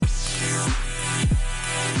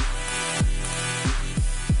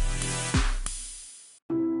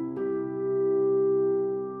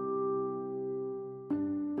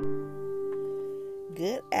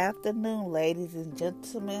afternoon, ladies and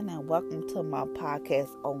gentlemen, and welcome to my podcast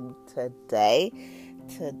on today.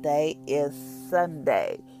 Today is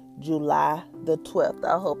Sunday, July the 12th.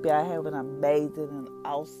 I hope y'all have an amazing and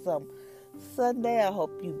awesome Sunday. I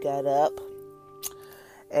hope you got up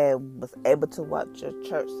and was able to watch your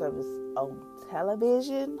church service on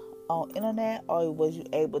television, on internet, or was you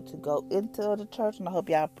able to go into the church? And I hope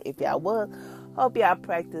y'all, if y'all was, hope y'all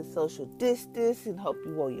practice social distance and hope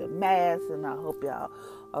you wore your mask, and I hope y'all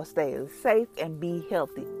are staying safe and be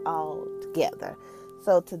healthy all together.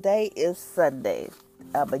 So today is Sunday,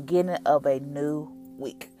 a beginning of a new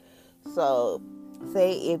week. So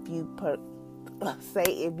say if you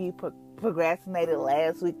procrastinated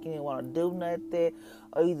last week and you want to do nothing,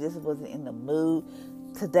 or you just wasn't in the mood,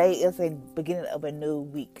 today is a beginning of a new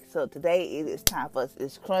week. So today it is time for us.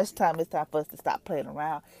 It's crunch time. It's time for us to stop playing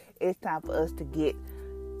around. It's time for us to get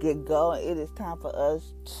going. It is time for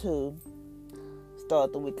us to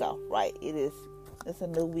start the week off right. It's a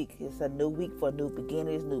new week. It's a new week for new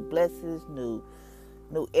beginnings, new blessings, new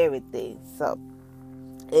everything. So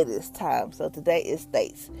it is time. So today it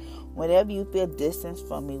states, whenever you feel distance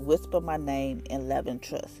from me, whisper my name in love and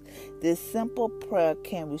trust. This simple prayer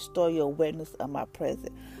can restore your awareness of my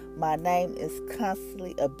presence. My name is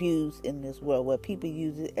constantly abused in this world where people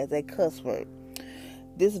use it as a cuss word.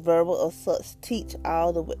 This verbal assault reaches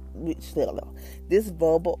all the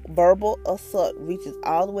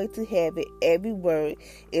way to heaven. Every word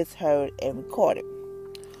is heard and recorded.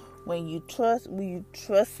 When you trustfully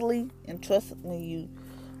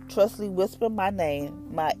whisper my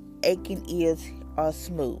name, my aching ears are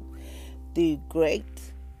smooth. The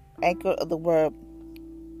great anchor of the word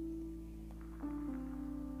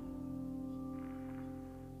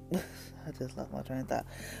I just lost my train of thought.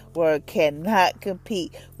 Word cannot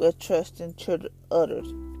compete with trusting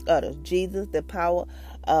others. Jesus, the power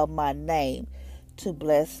of my name to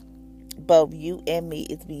bless both you and me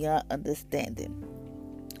is beyond understanding.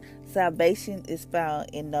 Salvation is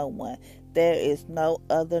found in no one. There is no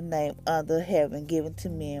other name under heaven given to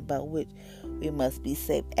men by which we must be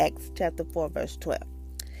saved. Acts chapter 4 verse 12.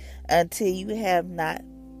 Until you have not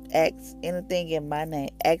asked anything in my name,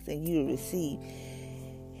 ask and you will receive,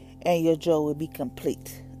 and your joy will be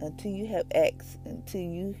complete. Until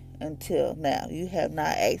now you have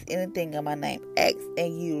not asked anything in my name, ask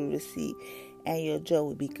and you will receive, and your joy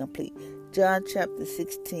will be complete. John chapter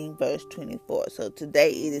 16 verse 24. So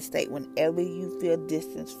today it is stated, whenever you feel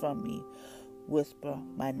distance from me, whisper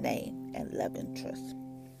my name and love and trust.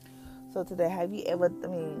 So today, have y'all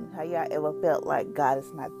ever felt like God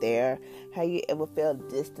is not there? Have you ever felt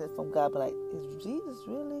distant from God, but like, is Jesus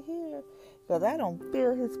really here? Because I don't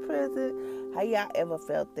feel his presence. Have y'all ever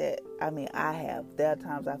felt that? I mean, I have. There are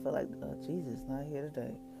times I feel like, Jesus is not here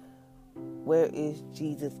today. Where is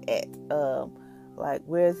Jesus at?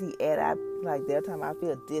 Where is he at? There are times I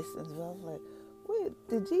feel distance. I was like, wait,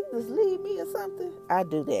 did Jesus leave me or something? I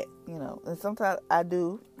do that, and sometimes I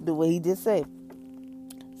do what he just said.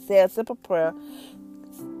 Say a simple prayer.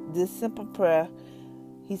 This simple prayer,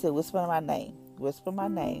 he said, whisper my name,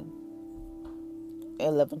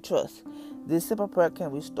 and love and trust. This simple prayer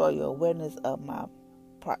can restore your awareness of my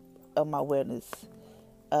awareness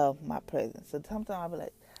of my presence. So sometimes I'll be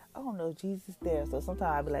like, I don't know if Jesus is there. So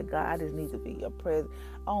sometimes I'll be like, God, I just need to be your presence.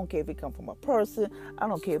 I don't care if it comes from a person. I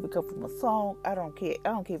don't care if it comes from a song. I don't care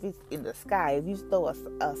if it's in the sky. If you throw a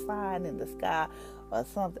sign in the sky or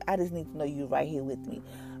something, I just need to know you're right here with me.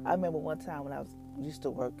 I remember one time when I used to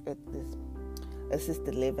work at this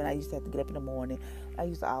assisted living. I used to have to get up in the morning. I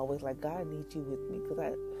used to always like, God, I need you with me,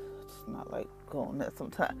 because it's not like going there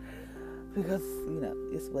sometimes, because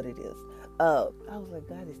it's what it is. I was like,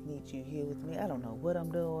 God, I just need you here with me. I don't know what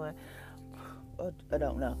I'm doing. I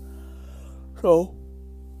don't know. So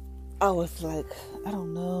I was like, I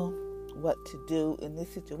don't know what to do in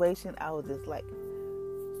this situation. I was just like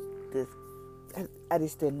this. I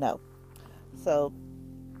just didn't know. So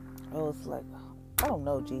I was like, I don't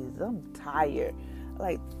know, Jesus. I'm tired.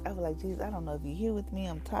 I was like, Jesus, I don't know if you're here with me.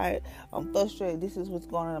 I'm tired. I'm frustrated. This is what's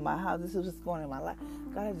going on in my house. This is what's going on in my life.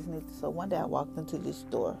 God, I just need to. So one day I walked into the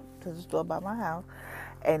store by my house,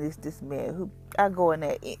 and it's this man who I go in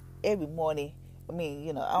there every morning. I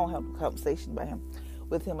don't have a conversation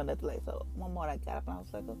with him another day. So one morning I got up and I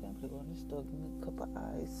was like, okay, I'm going to go in the store, give me a cup of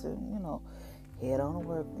ice, and head on to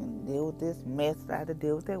work and deal with this mess that I had to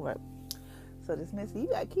deal with at work. So this man said, you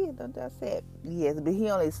got kids, don't you? I said, yes, but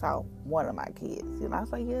he only saw one of my kids. I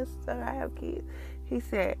was like, yes, sir, I have kids. He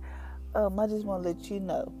said, I just want to let you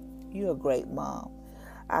know, you're a great mom.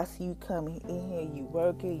 I see you coming in here, you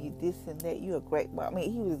working, you this and that, you're a great mom. I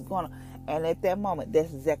mean, he was going to, and at that moment,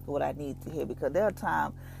 that's exactly what I needed to hear, because there are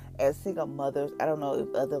times as single mothers, I don't know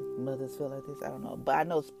if other mothers feel like this, I don't know, but I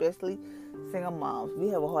know especially single moms, we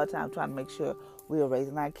have a hard time trying to make sure we are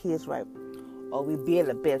raising our kids right, or we being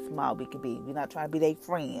the best mom we can be. We're not trying to be their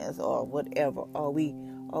friends or whatever, or we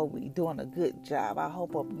doing a good job. I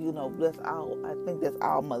hope that's all. I think that's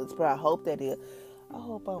all mothers' prayer. I hope that is. I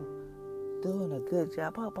hope I'm doing a good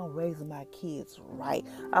job. I hope I'm raising my kids right.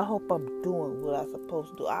 I hope I'm doing what I'm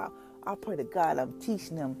supposed to do. I pray to God I'm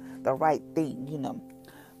teaching them the right thing,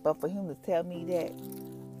 But for him to tell me that,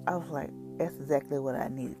 I was like, that's exactly what I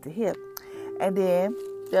needed to hear. And then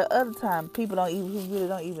the other time, people who really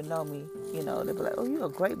don't even know me, they be like, oh, you're a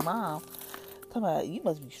great mom. Talking about, you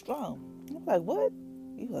must be strong. I'm like, what?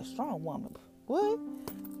 You're a strong woman. What?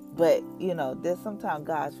 But, there's sometimes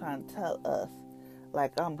God's trying to tell us,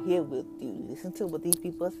 like, I'm here with you. Listen to what these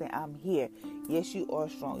people are saying. I'm here. Yes, you are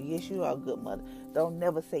strong. Yes, you are a good mother. Don't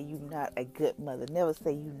never say you're not a good mother. Never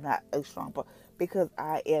say you're not a strong mother. Because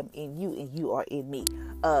I am in you and you are in me.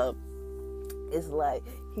 It's like,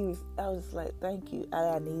 I was just like, thank you.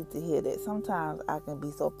 I need to hear that. Sometimes I can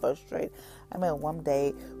be so frustrated. I mean, one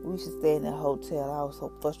day we should stay in a hotel. I was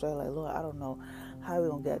so frustrated. Like, Lord, I don't know how we're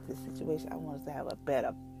going to get out of this situation. I want us to have a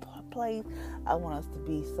better place. I want us to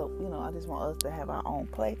be so, I just want us to have our own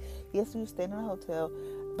place. Yes, we were staying in a hotel,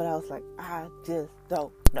 but I was like, I just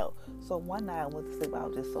don't know. So one night I went to sleep. I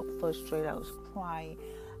was just so frustrated. I was crying.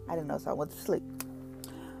 I didn't know, so I went to sleep.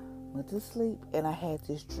 And I had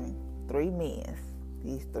this dream.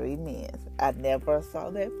 These three men. I never saw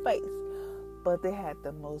their face, but they had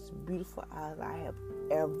the most beautiful eyes I have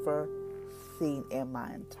ever seen in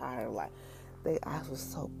my entire life. Their eyes were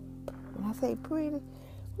so, when I say pretty,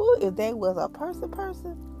 if they was a person,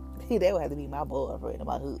 they would have to be my boyfriend and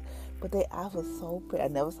my hood. But their eyes were so pretty. I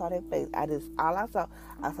never saw their face. I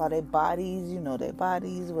saw their bodies. Their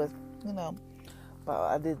bodies was, but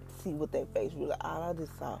I didn't see what their face was.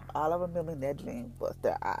 All I remember in that dream was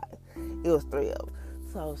their eyes. It was three of them.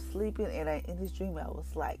 So I was sleeping, and in this dream I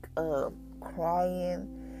was like crying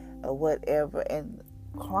or whatever, and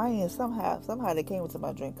crying somehow they came into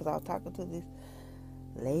my dream because I was talking to this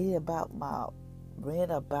lady about my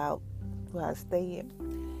rent, about where I stay in,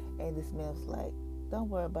 and this man was like, "Don't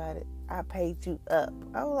worry about it. I paid you up."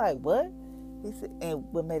 I was like, "What?" He said, and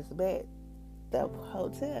what made it so bad? The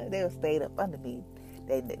hotel, they stayed up under me.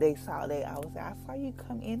 I saw you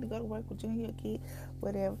come in to go to work with you and your kid,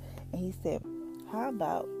 whatever. And he said, how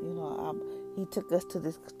about, he took me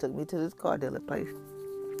to this car dealer place.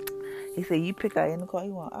 He said, you pick out any car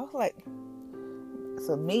you want. I was like,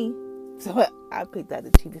 so I picked out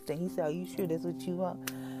the cheapest thing. He said, are you sure that's what you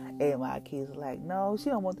want? And my kids were like, no, she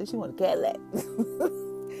don't want this. She want a Cadillac.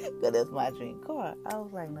 Because that's my dream car. I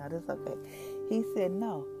was like, no, that's okay. He said,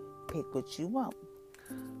 no, pick what you want.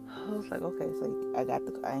 I was like, okay, so I got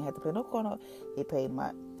the car. I ain't had to pay no car note. He paid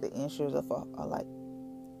the insurance for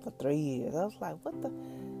 3 years. I was like, what the?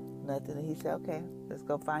 Nothing. And he said, okay, let's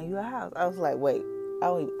go find you a house. I was like, wait,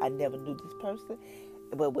 I never knew this person,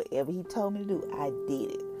 but whatever he told me to do, I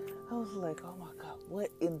did it. I was like, oh my God, what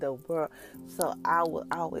in the world? So I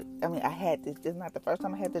had this. This is not the first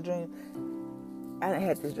time I had the dream. I done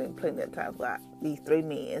had this dream plenty of times where these three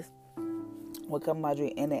men would come in my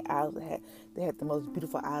dream, and their eyes they had the most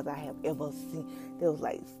beautiful eyes I have ever seen. They was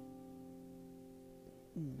like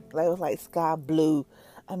it was like sky blue.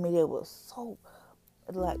 I mean, they were so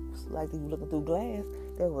like they were looking through glass.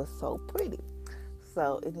 They were so pretty.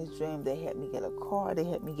 So in this dream, they had me get a car. They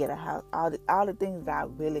had me get a house. All the things that I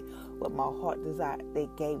really, what my heart desired, they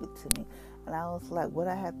gave it to me. And I was like, what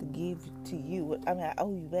I have to give to you? I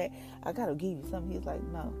owe you back. I got to give you something. He's like,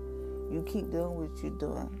 no, you keep doing what you're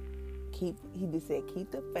doing. He just said,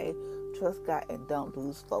 keep the faith, trust God, and don't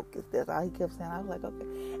lose focus. That's all he kept saying. I was like, okay.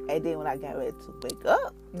 And then when I got ready to wake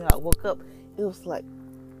up, I woke up, it was like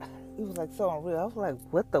so unreal. I was like,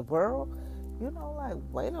 what the world?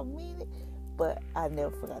 Wait a minute. But I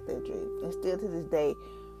never forgot that dream. And still to this day,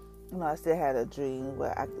 I still had a dream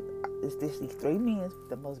where it's these three men with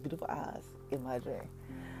the most beautiful eyes in my dream.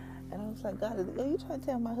 And I was like, God, are you trying to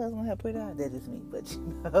tell my husband how pretty eyes? That is me. But,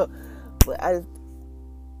 but I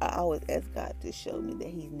always ask God to show me that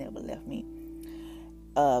he's never left me.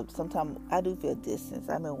 Sometimes I do feel distance.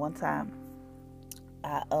 I mean, one time,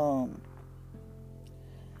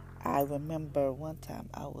 I remember one time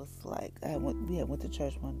I was like, we had went to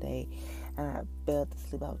church one day, and I fell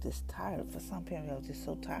asleep. I was just tired. For some period, I was just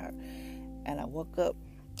so tired. And I woke up,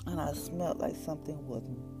 and I smelled like something was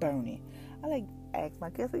burning. I asked my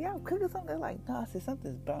kids, y'all cooking something? They're like, no. I said,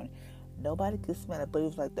 something's burning. Nobody could smell it, but it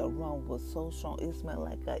was like the aroma was so strong. It smelled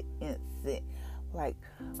like an incense. Like,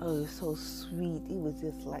 oh, it was so sweet. It was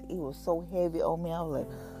just like, it was so heavy on me. I was like,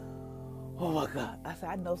 oh my God. I said,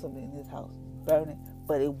 I know something in this house burning,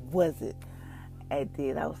 but it wasn't. And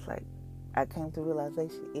then I was like, I came to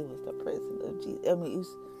realization it was the presence of Jesus. I mean,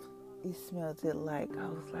 it smelled it like, I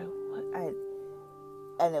was like, what?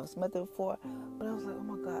 I never smelled it before, but I was like, oh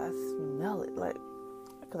my God, I smell it. Like,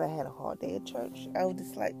 because I had a hard day at church. I was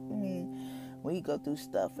just like, when you go through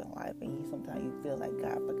stuff in life and sometimes you feel like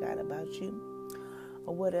God forgot about you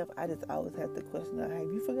or whatever, I just always have to question, have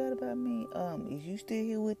you forgot about me? Is you still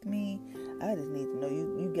here with me? I just need to know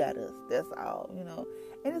you got us. That's all,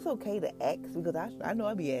 And it's okay to ask, because I know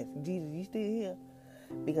I be asking, Jesus, you still here?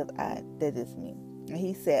 Because that is me. And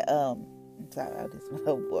he said, I'm sorry, I just went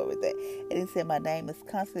overboard with that. And he said, my name is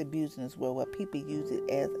constantly abused in this world where people use it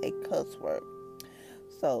as a cuss word.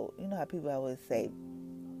 So, you know how people always say,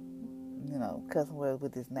 cussing words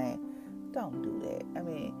with his name. Don't do that. I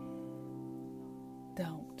mean,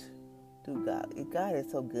 don't do God. God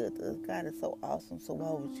is so good to us. God is so awesome. So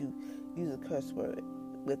why would you use a curse word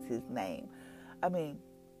with his name? I mean,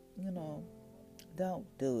 don't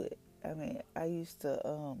do it. I mean, I used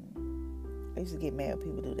to get mad when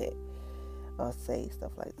people do that or say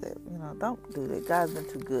stuff like that. Don't do that. God's been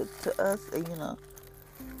too good to us, and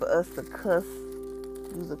for us to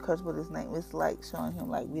use a curse with his name, it's like showing him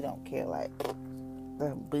like we don't care. Like,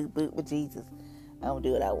 boot with Jesus. I don't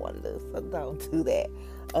do what I want to do, so don't do that.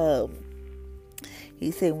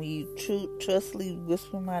 He said, when you trustfully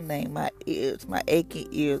whisper my name, my aching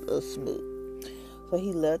ears are smooth. So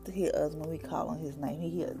he loved to hear us when we call on his name.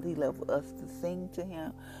 He loved for us to sing to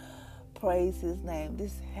him, praise his name,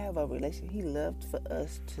 just have a relationship. He loved for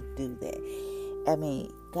us to do that. I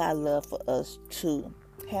mean, God loved for us to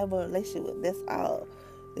have a relationship with. That's all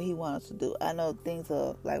that he wants us to do. I know things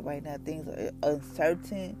are, like right now, things are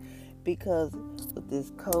uncertain because with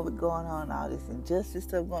this COVID going on, all this injustice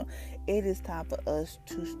stuff going on. It is time for us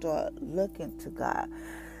to start looking to God,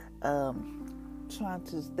 trying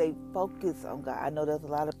to stay focused on God. I know there's a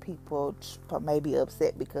lot of people maybe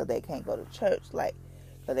upset because they can't go to church,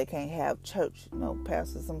 because they can't have church. Some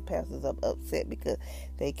pastors are upset because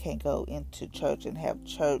they can't go into church and have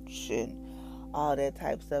church and all that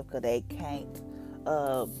type of stuff because they can't,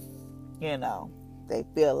 they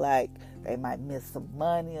feel like they might miss some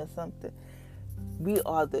money or something. We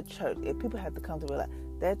are the church. And people have to come to realize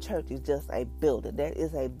that church is just a building. That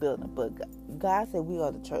is a building. But God said we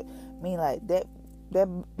are the church. Meaning like that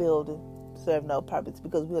building serve no purpose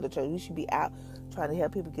because we are the church. We should be out trying to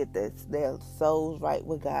help people get their souls right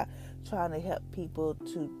with God. Trying to help people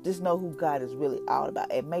to just know who God is really all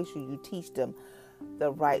about. And make sure you teach them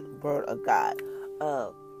the right word of God.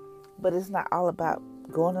 But it's not all about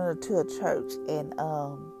going into a church and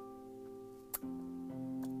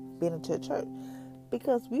being into a church,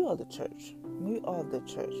 because we are the church. We are the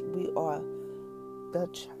church. We are the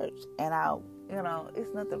church. And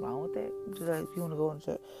it's nothing wrong with that. Just like if you want to go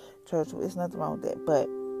into church, it's nothing wrong with that. But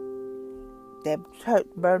that church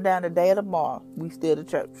burned down the day of tomorrow. We still the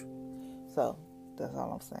church. So that's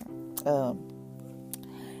all I'm saying.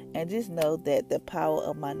 And just know that the power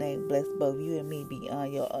of my name bless both you and me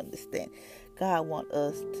beyond your understanding. God wants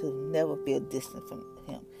us to never feel distant from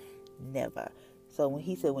him. Never. So when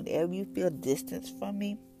he said, whenever you feel distance from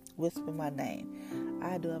me, whisper my name.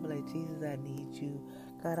 I be like, Jesus, I need you.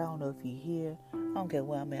 God, I don't know if you're here. I don't care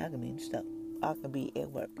where I'm at. I can be in stuff. I can be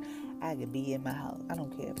at work. I can be in my house. I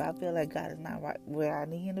don't care. If I feel like God is not right where I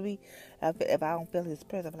need him to be, if I don't feel his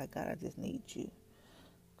presence, I'm like, God, I just need you.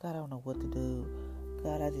 God, I don't know what to do.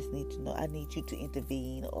 God, I just need to know. I need you to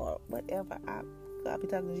intervene or whatever. I'll be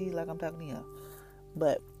talking to Jesus like I'm talking to him.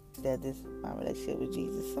 But that is my relationship with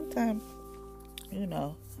Jesus. Sometimes,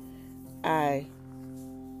 I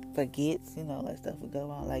forget, like stuff would go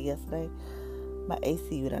on. Like yesterday, my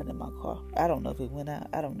AC went out in my car. I don't know if it went out.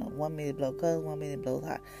 I don't know. 1 minute it blows cold, 1 minute it blows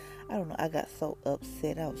hot. I don't know. I got so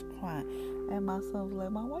upset. I was crying. And my son was like,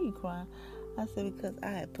 Mom, why are you crying? I said, because I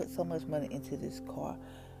had put so much money into this car.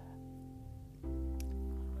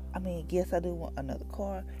 I mean, yes, I do want another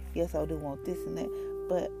car. Yes, I do want this and that.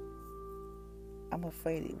 But I'm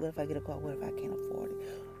afraid, what if I get a car? What if I can't afford it?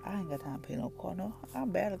 I ain't got time to pay no car. No, I'm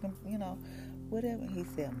battling, whatever. He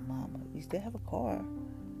said, Mama, you still have a car.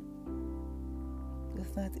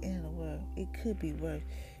 It's not the end of the world. It could be worse.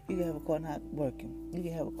 You can have a car not working. You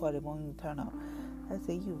can have a car that won't even turn on. I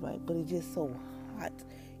said, you're right. But it's just so hot,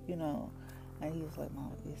 And he was like,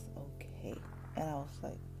 Mama, it's okay. And I was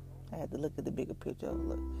like, I had to look at the bigger picture. I was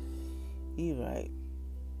like, you're right.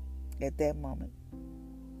 At that moment,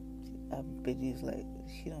 I bet you was like,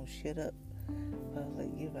 she don't shut up. I was like,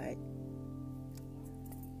 you're right.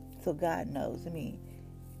 So God knows. I mean,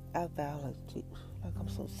 I felt like I'm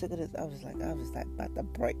so sick of this. I was like about to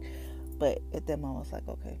break. But at that moment, I was like,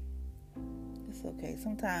 okay, it's okay.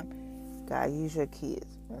 Sometimes God use your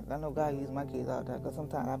kids. I know God use my kids all the time. Because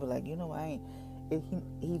sometimes I be like, you know, I ain't. If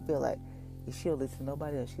he feel like if she'll listen to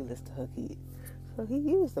nobody else, she'll listen to her kids. So he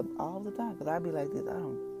used them all the time. Because I be like this.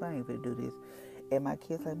 I ain't gonna do this. And my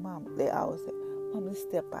kids like, Mom, they always say, Mom, just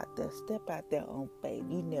step out there. Step out there on faith.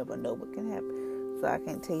 You never know what can happen. So I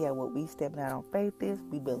can't tell you what we stepping out on faith is.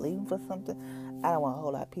 We believing for something. I don't want a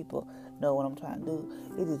whole lot of people know what I'm trying to do.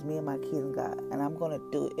 It is me and my kids and God. And I'm going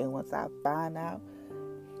to do it. And once I find out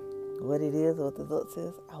what it is or what the results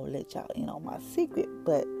is, I will let y'all in on my secret.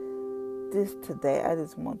 But this today, I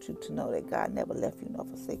just want you to know that God never left you nor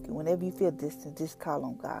forsaken you. Whenever you feel distant, just call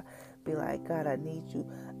on God. Be like, God, I need you.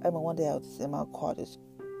 I mean, one day I was just in my car, just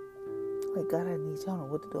like, God, I need you. I don't know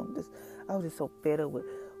what to do. I was just so fed up with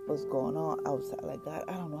what's going on. I was like, God,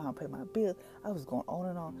 I don't know how to pay my bills. I was going on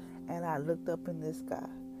and on. And I looked up in the sky.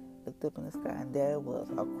 And there it was,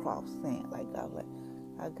 a cross saying, like, God was like,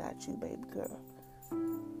 I got you, baby girl.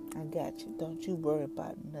 I got you. Don't you worry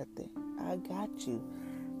about nothing. I got you.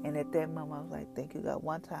 And at that moment, I was like, thank you, God.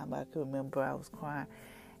 One time I can remember I was crying,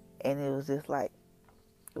 and it was just like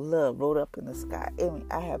love wrote up in the sky. I mean,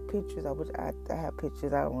 I have pictures. I have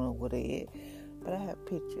pictures. I don't know what they is, but I have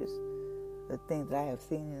pictures of things that I have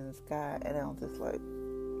seen in the sky, and I'm just like,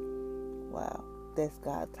 wow, that's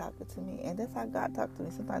God talking to me. And that's how God talks to me.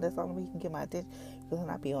 Sometimes that's the only way He can get my attention, because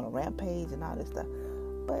I be on a rampage and all this stuff.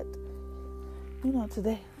 But you know,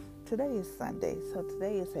 today is Sunday, so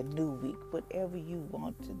today is a new week. Whatever you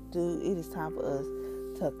want to do, it is time for us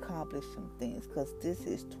to accomplish some things, because this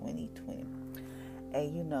is 2020.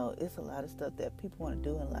 And you know, it's a lot of stuff that people want to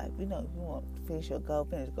do in life. You know, if you want to finish your goal,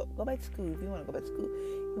 go back to school. If you want to go back to school,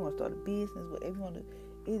 you want to start a business, whatever you want to do,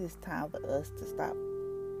 it is time for us to stop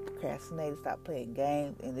procrastinating, stop playing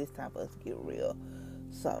games, and it's time for us to get real.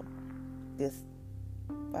 So, just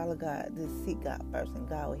follow God, just seek God first, and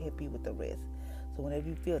God will help you with the rest. So whenever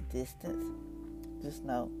you feel distance, just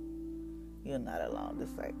know you're not alone.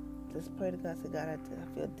 Just pray to God. Say, God, I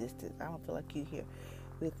feel distant. I don't feel like you're here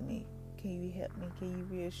with me. Can you help me? Can you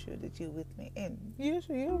reassure that you're with me? And you'll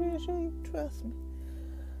reassure you trust me.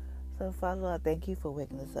 So, Father, Lord, thank you for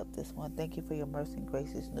waking us up this morning. Thank you for your mercy and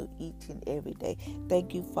grace is new each and every day.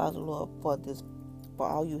 Thank you, Father, Lord, for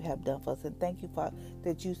all you have done for us. And thank you, Father,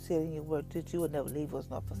 that you said in your word that you will never leave us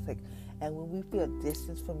nor forsake. And when we feel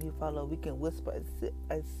distance from you, Father, Lord, we can whisper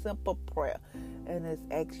a simple prayer and just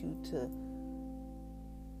ask you to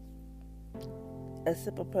a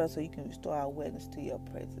simple prayer so you can restore our awareness to your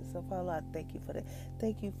presence. So, Father, Lord, I thank you for that.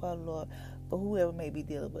 Thank you, Father, Lord, for whoever may be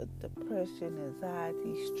dealing with depression,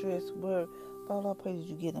 anxiety, stress, worry. Father, Lord, I pray that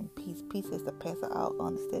you give them peace. Peace is the pass of all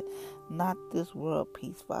understanding. Not this world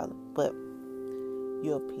peace, Father, but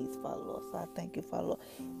your peace, Father, Lord. So I thank you, Father, Lord.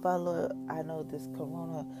 Father, Lord, I know this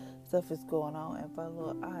corona stuff is going on, and Father,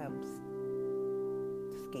 Lord, I am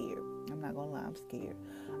scared. I'm not gonna lie, I'm scared.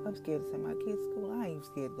 I'm scared to send my kids to school. I ain't even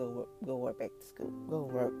scared to go work back to school.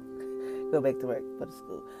 Go back to work for the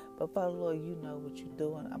school. But Father, Lord, you know what you're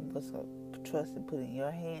doing. I'm just gonna trust and put it in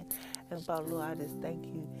your hand. And Father, Lord, I just thank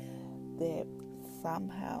you that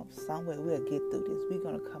somehow, someway, we'll get through this. We're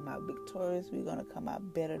gonna come out victorious. We're gonna come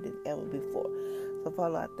out better than ever before. So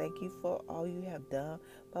Father, Lord, I thank you for all you have done.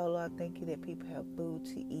 Father, Lord, I thank you that people have food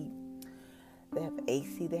to eat. They have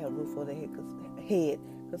AC, they have a roof over their head.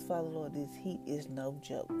 Because, Father, Lord, this heat is no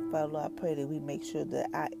joke. Father, Lord, I pray that we make sure that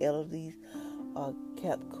our elderlies are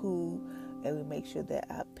kept cool, and we make sure that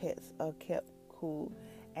our pets are kept cool,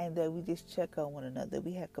 and that we just check on one another, that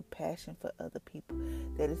we have compassion for other people,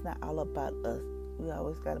 that it's not all about us. We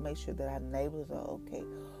always got to make sure that our neighbors are okay,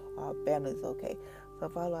 our family is okay. So,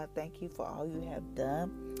 Father, Lord, I thank you for all you have done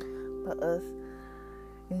for us.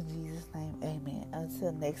 In Jesus' name, amen.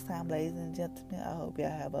 Until next time, ladies and gentlemen, I hope y'all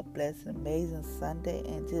have a blessed and amazing Sunday.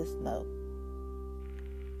 And just know,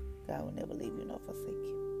 God will never leave you nor forsake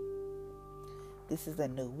you. This is a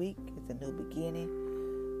new week. It's a new beginning,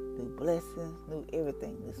 new blessings, new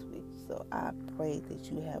everything this week. So I pray that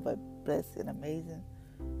you have a blessed and amazing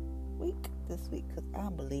week this week, because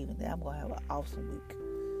I'm believing that I'm going to have an awesome week.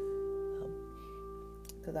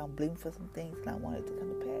 Because I'm believing for some things and I want it to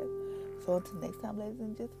come to pass. So until next time, ladies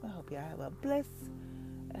and gentlemen, I hope y'all have a blessed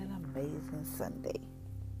and amazing Sunday.